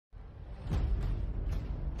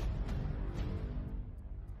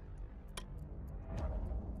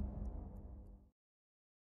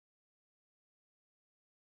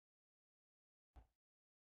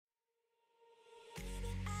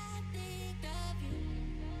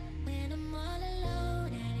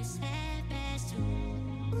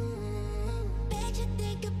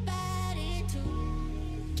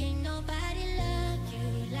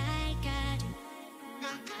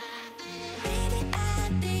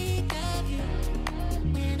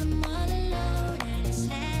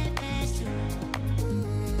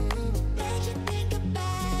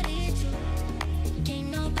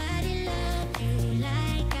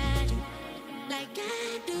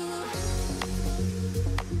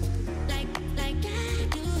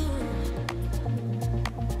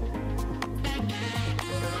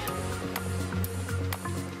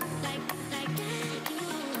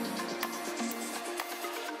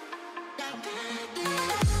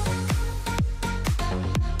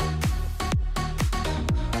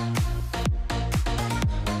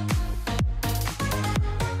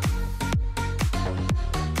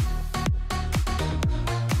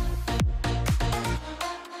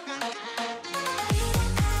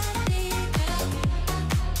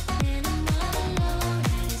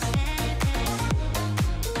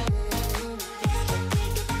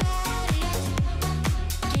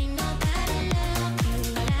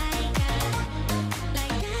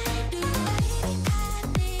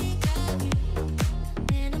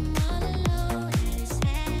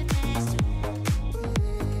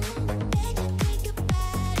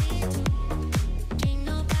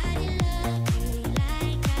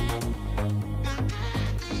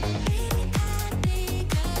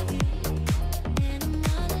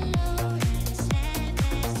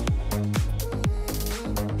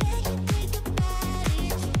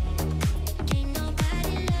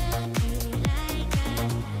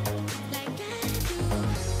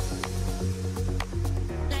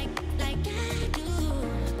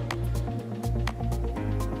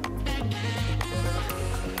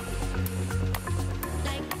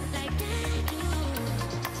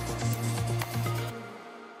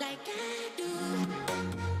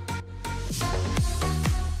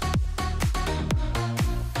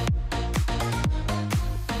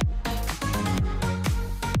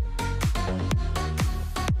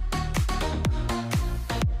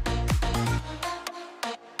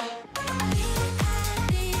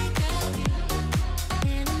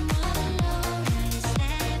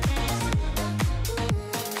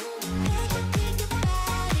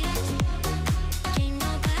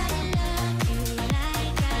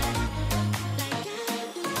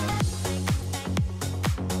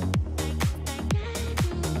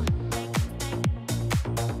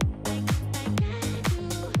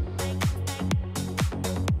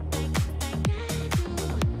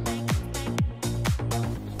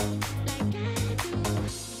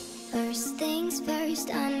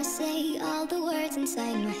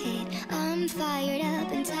fired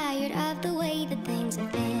up and tired of the way that things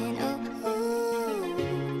have been. Oh, ooh,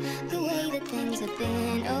 the way that things have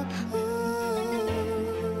been. Oh, ooh.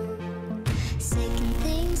 Second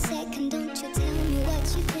thing, second, don't you tell me what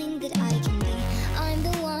you think that I can be. I'm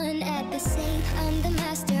the one at the same, I'm the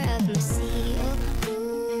master of my sea. Oh,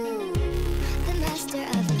 ooh, the master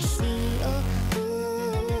of my sea. Oh,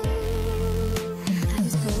 ooh. I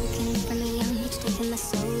was broken from a young age, taking my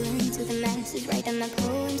soul into the masses, writing my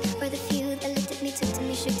poems for the few that looked at me, took to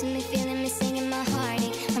me, shook to me, feeling me, singing my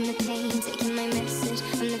heartache from the pain, taking my message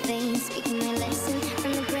from the veins, speaking my lesson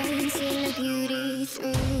from the brain, seeing the beauty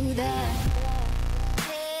through the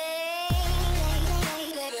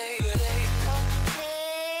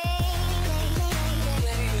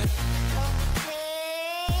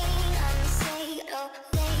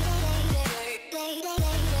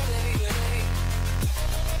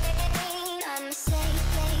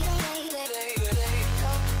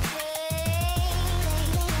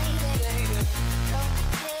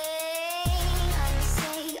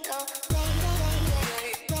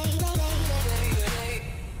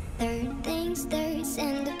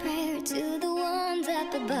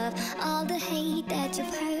all the hate that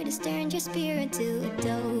you've heard has turned your spirit to a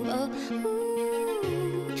dove. Oh,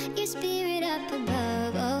 ooh, your spirit up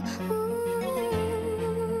above. Oh, ooh.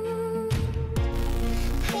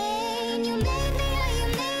 Hey, you made me a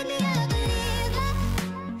believer,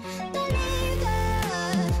 believer.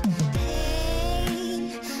 Pain,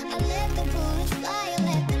 I let the bullets fly, I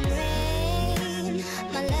let them rain.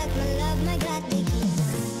 My luck, my love, my God, they keep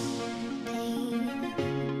pain.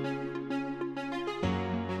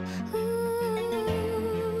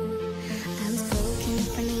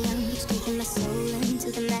 My soul into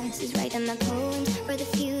the masses, writing my poems for the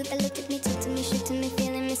few that looked at me, took to me, shook to me,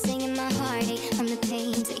 feeling me, singing my heartache from the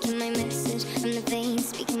pain, taking my message from the veins,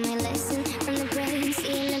 speaking my lesson from the brain,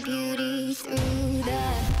 seeing the beauty through the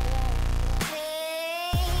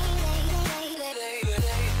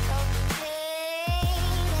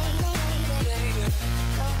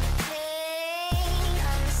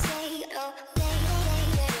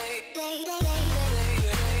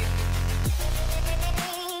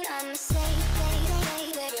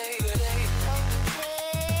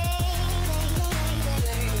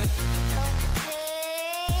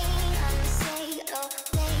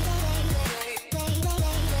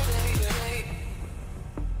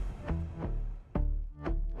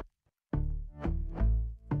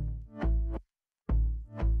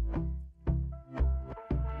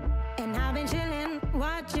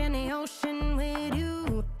watching the ocean with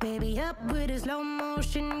you, baby, up with a slow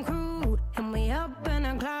motion crew, and we up in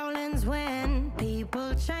our cloudlands when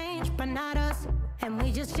people change, but not us, and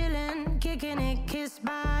we just chillin', kicking it, kissed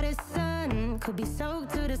by the sun, could be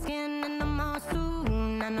soaked to the skin in the mall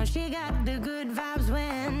soon. I know she got the good vibes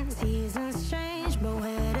when seasons change, but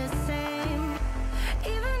we're the same.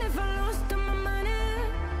 Even if I lost all my money,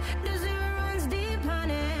 the zero runs deep,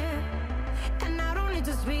 honey, and I don't need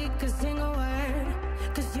to speak a single word,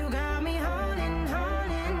 'cause you got me holding,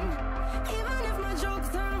 holding. Even if my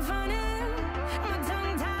jokes aren't funny, my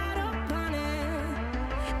tongue tied up on it,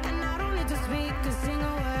 and I don't need to speak a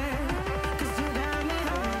single word, 'cause you got me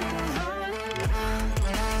holding, holding.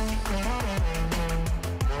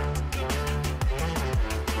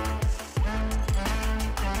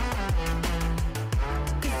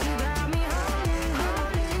 'Cause you got me holding,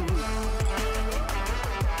 holding.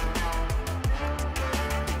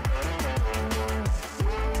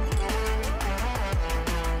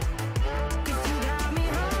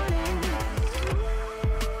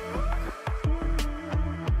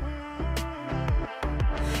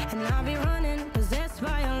 And I'll be running, possessed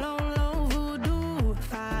by a low, low voodoo,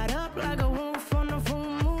 fired up like a wolf on a full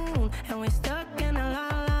moon, and we're stuck in a la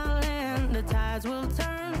la land. The tides will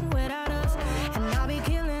turn without us, and I'll be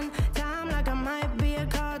killing time like I might be a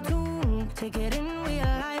cartoon. Take it in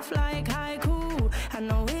real life like haiku. I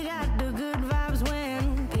know we got the good vibes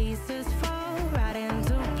when pieces fall right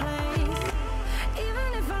into place. Even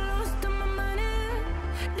if I lost all my money,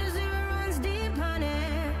 the zero runs deep, honey,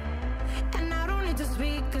 and I don't need to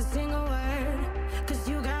speak a single word, 'cause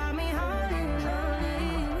you got me holding,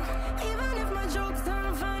 holding. Even if my jokes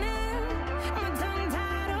aren't funny, my tongue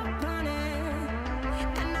tied up on it,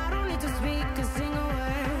 and I don't need to speak a single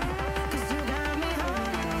word, 'cause you got me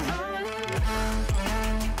holding, holding.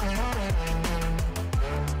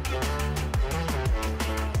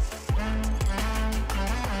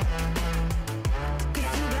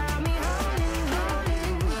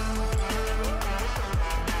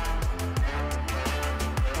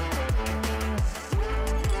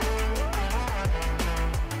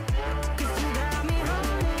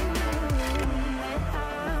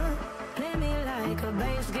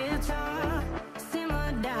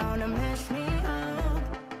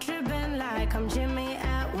 like I'm Jimmy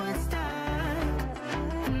at Woodstock.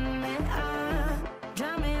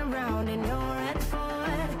 Drive me around in your red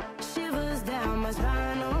Ford, shivers down my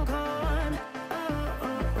spinal cord.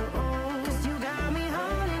 Cause you got me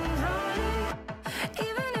holding, holding.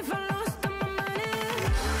 Even if I lost all my money,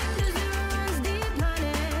 the zero runs deep,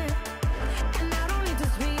 honey. And I don't need to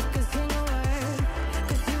speak a single word,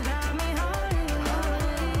 cause you got me holding,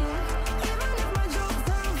 holding. Even if my jokes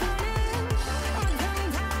aren't funny, my tongue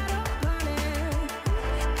tied up, honey.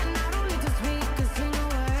 And I don't need to speak a single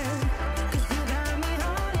word, cause you got me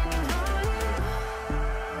holding, holding.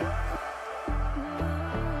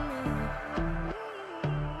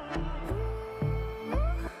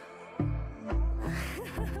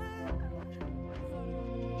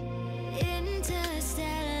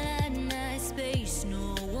 Interstellar night space,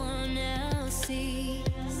 no one else sees.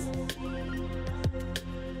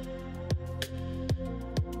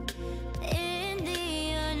 In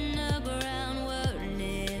the underground, we're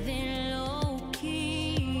living low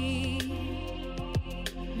key.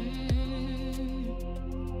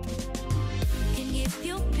 Can give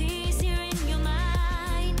you peace here in your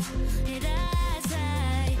mind. And as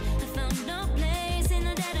I found no place in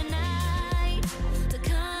the dead of night to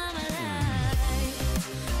come alive.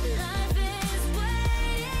 Life is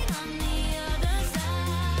waiting on the other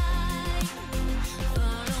side.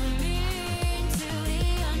 Follow me into the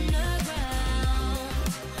underground.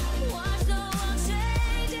 Watch the world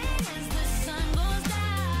changing as the sun goes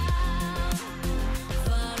down.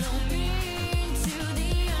 Follow me into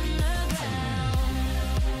the underground.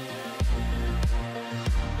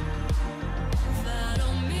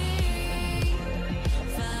 Follow me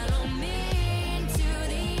into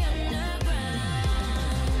the underground.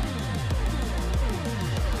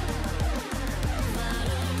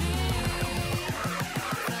 Follow me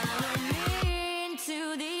into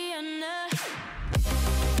the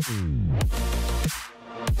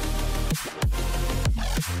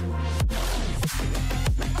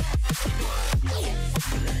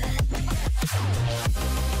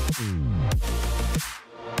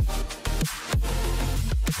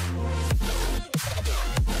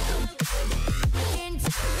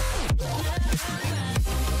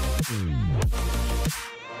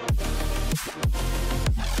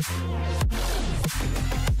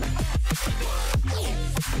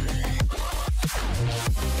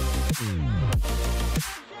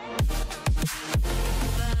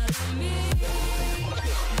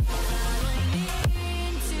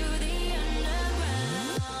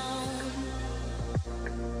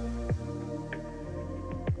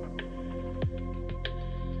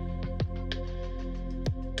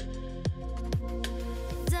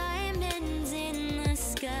diamonds in the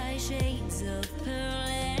sky, shades of pearl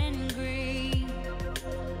and green.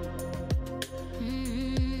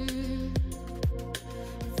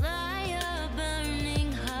 Fire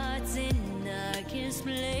burning hearts in darkest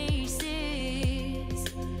places.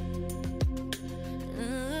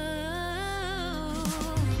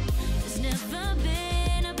 There's never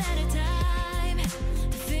been a better time to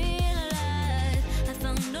feel alive. I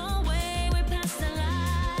found a way, we're past the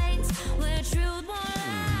lines where truth won't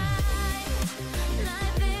lie.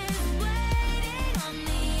 Life is waiting on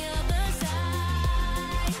the other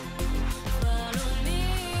side. Follow me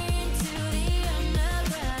into the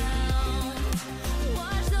underground.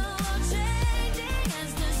 Watch the world changing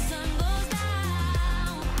as the sun goes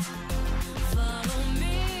down. Follow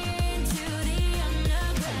me into the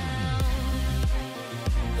underground.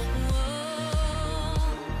 Whoa,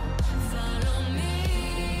 follow me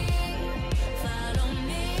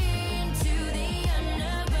into the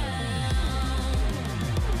underground.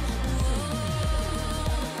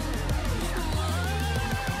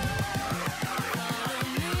 Follow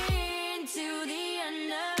me into the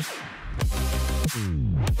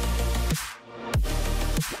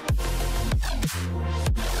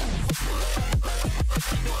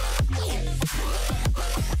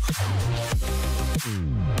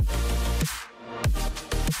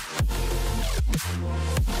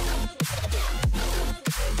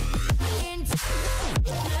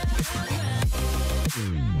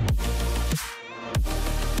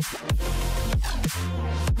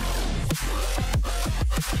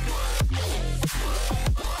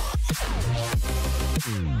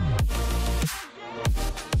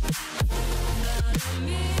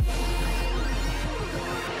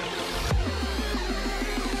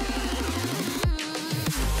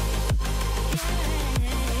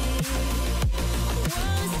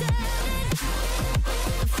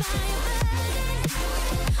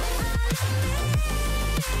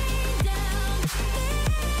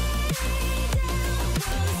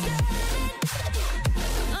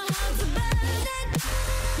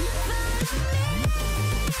Follow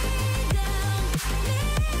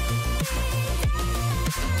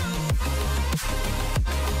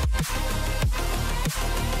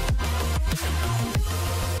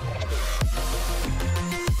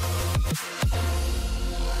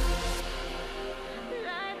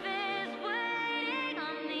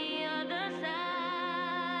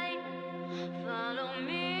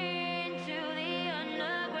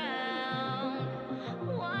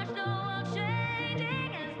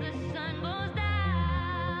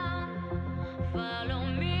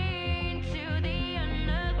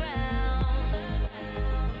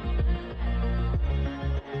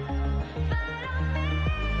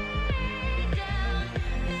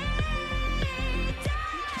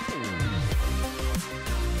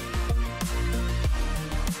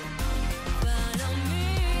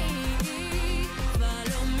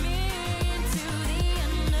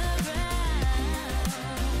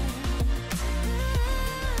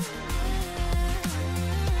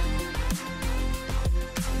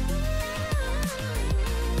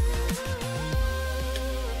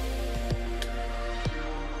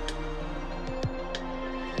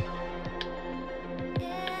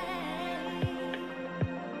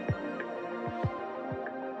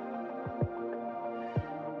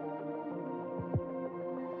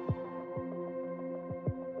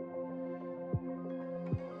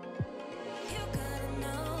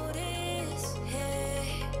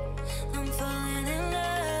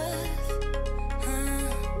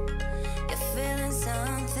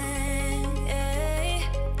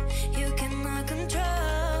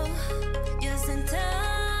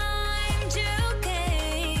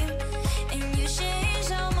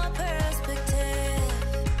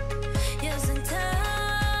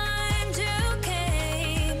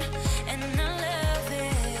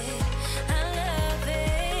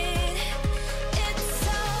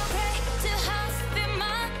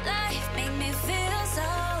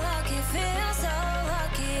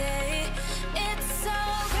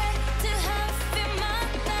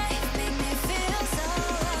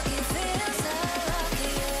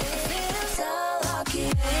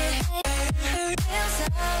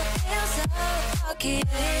lucky.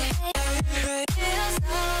 Feel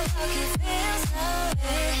so lucky, feel so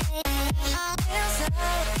lucky. Feel so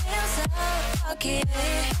lucky, feel so lucky.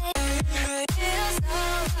 Feel so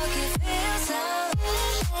lucky, feel so lucky.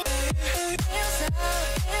 Feel so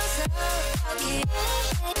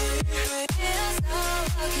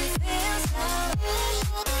lucky, feel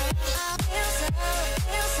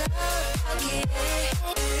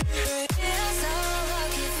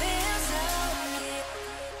so lucky.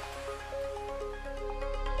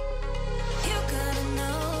 You gotta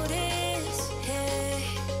notice, hey,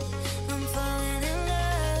 I'm falling in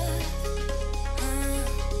love.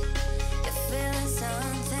 You're feeling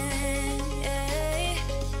something, yeah.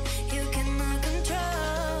 You cannot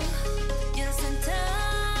control. Just in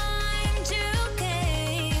time you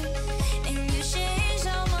came, and you changed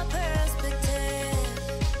all my perspective.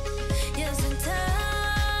 Just in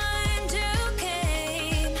time you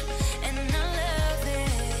came, and I love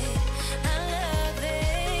it, I love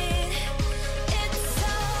it. It's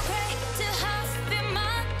so great to have you in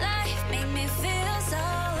my life, make me feel so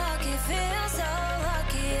lucky, feel so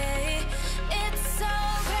lucky. It's so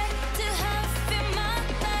great to have you in my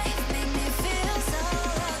life, make me feel so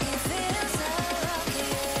lucky, feel so lucky,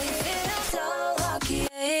 feel so lucky.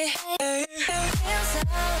 Feel so lucky. Feel so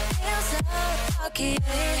lucky, feel so lucky.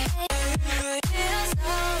 Feel so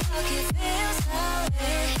lucky, feel so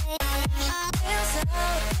lucky. Feel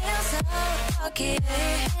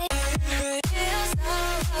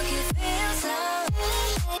so lucky, feel so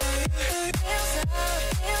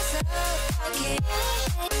lucky.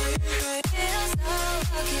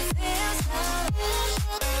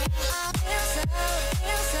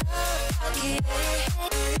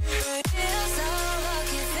 Feel so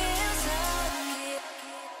lucky, feel so lucky.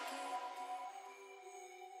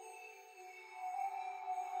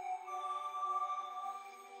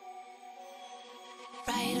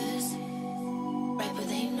 Writers write what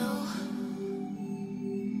they know.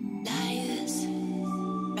 Liars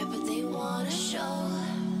write what they wanna show.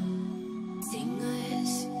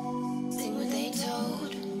 Singers sing what they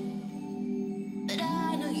told. But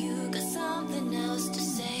I know you got something else to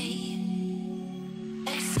say.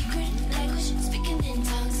 Like secret language, speaking in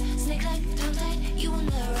tongues. Snake like tongue tied, you on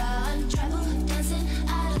the run. Tribal dancing, I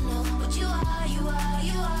don't know what you are, you are,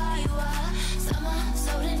 you are, you are. Summer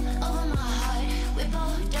floating over my heart. We're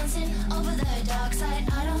both dancing over the dark side.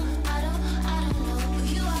 I don't know who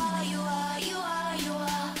you are, you are, you are, you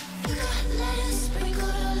are. You got letters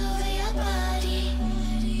sprinkled all over your body.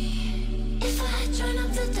 If I join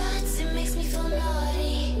up the dots, it makes me feel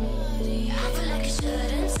naughty. I feel like I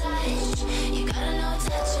shouldn't touch. You got a no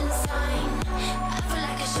touching sign. I feel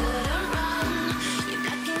like I shouldn't run. You're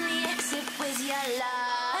blocking the exit with your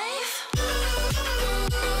life.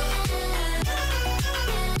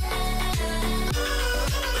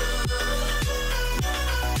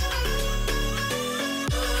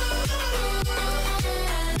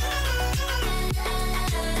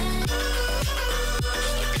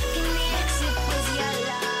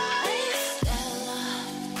 Stella,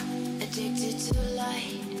 addicted to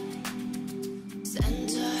light.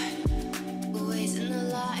 Center, always in the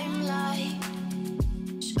limelight.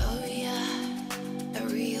 Show ya a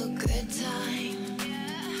real good time.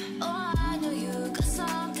 Oh, I know you got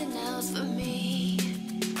something else for me.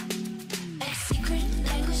 Like secret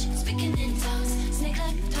language, speaking in tongues. Snake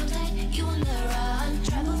like tongue tied, you on the run.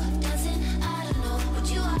 Tribal dancing, I don't know what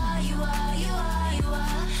you are, you are, you are, you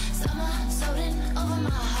are. Summer floating over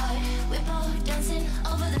my heart. We're both dancing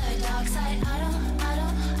over the dark side. I don't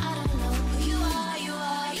know who you are, you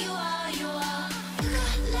are, you are, you are. You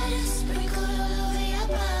got letters sprinkled all over your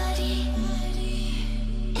body.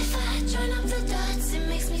 If I join up the dots, it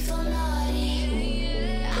makes me feel naughty.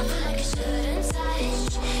 I feel like I shouldn't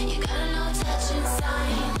touch. You got a no touching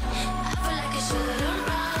sign. I feel like I shouldn't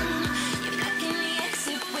run. You're blocking the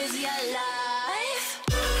exit with your life.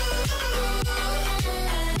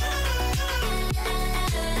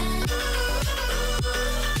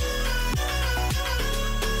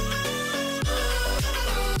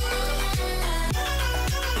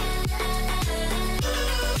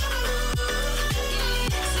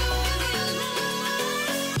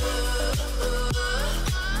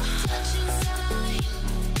 Touching sign.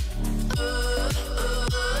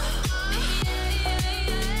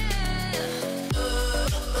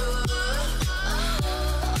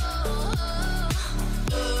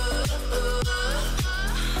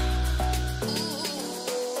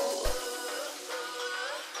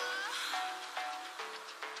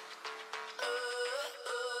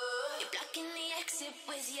 You're blocking the exit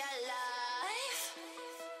with your life.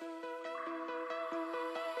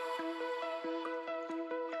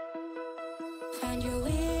 Find your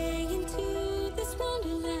way into this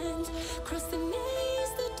Cross the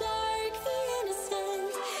maze, the dark, the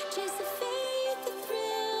innocent. Chase the faith, the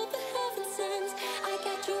thrill, the heaven sends. I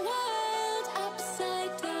got you wild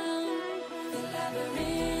upside down. The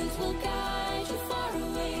labyrinth will guide you far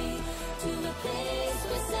away to the place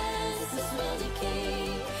where senses will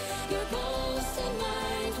decay. Your ghost and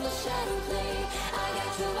mind will shadow play. I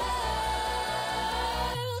got you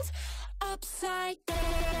wild upside down.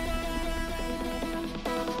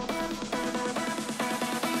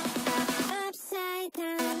 Upside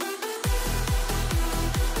down.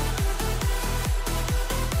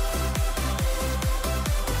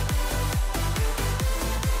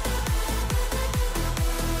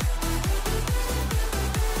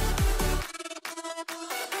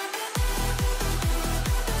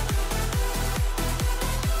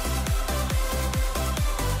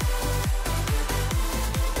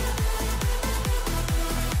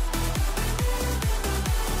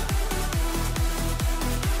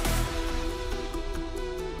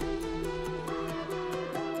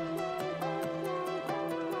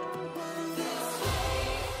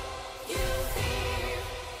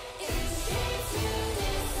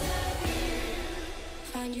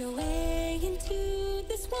 Find your way into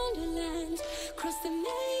this wonderland. Cross the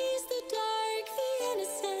maze, the dark, the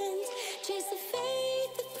innocent. Chase the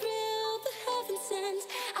faith, the thrill, the heaven sends.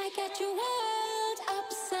 I got you wild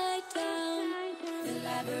upside down. The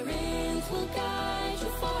labyrinth will guide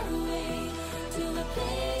you far away to the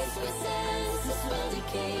place where senses will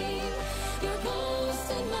decay. Your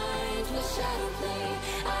ghost and mind will shadow play.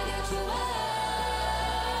 I got you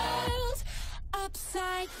wild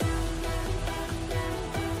upside down.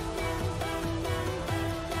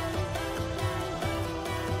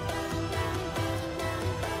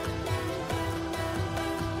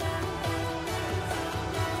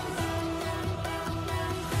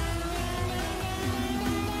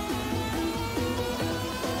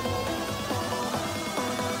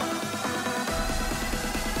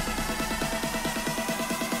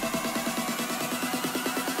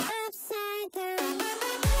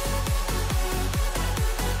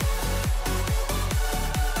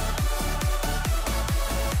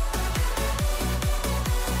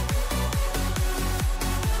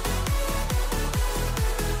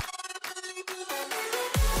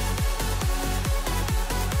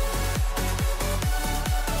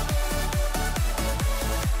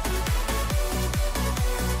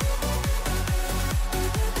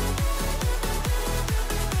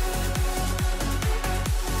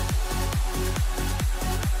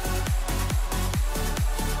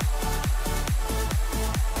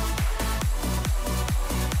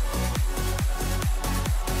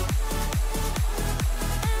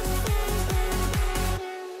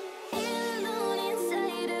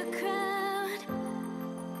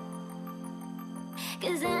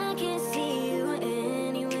 Cause I can't see you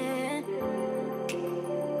anywhere.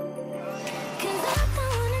 Cause I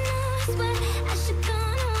don't wanna know where I should go.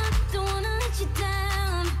 No, I don't wanna let you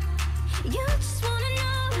down. You just wanna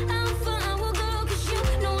know how far I will go. Cause you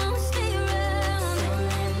know I will stay around. So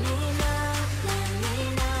let me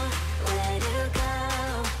know where to go.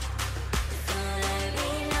 So let me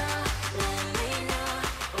know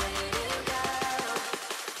where to go.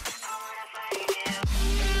 I wanna find you.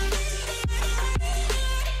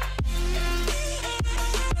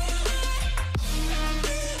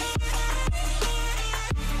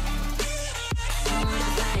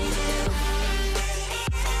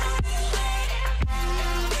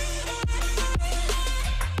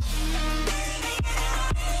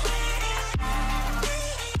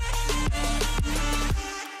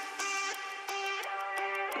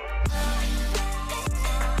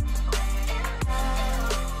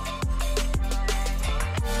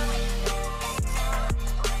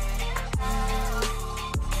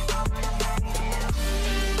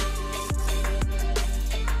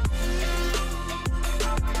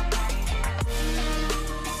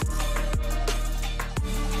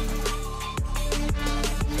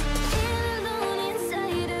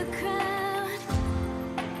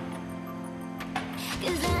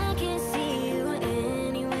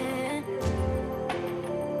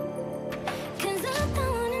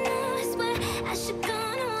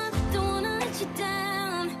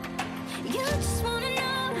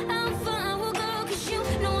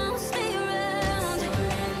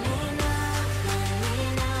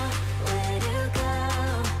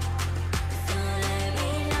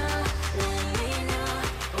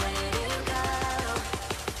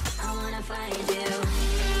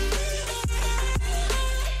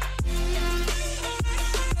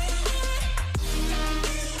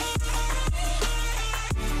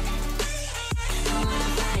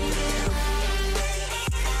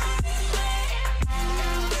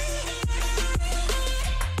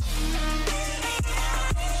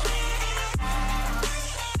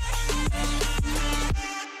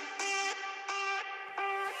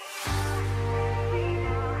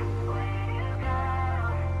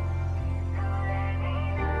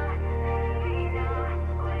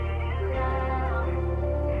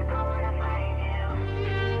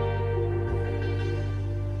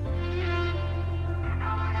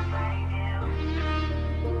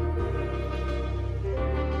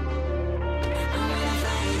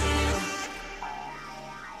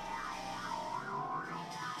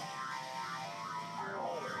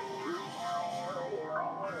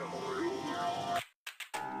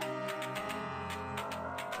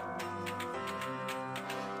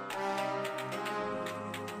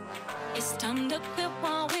 It's time to quit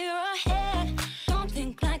while we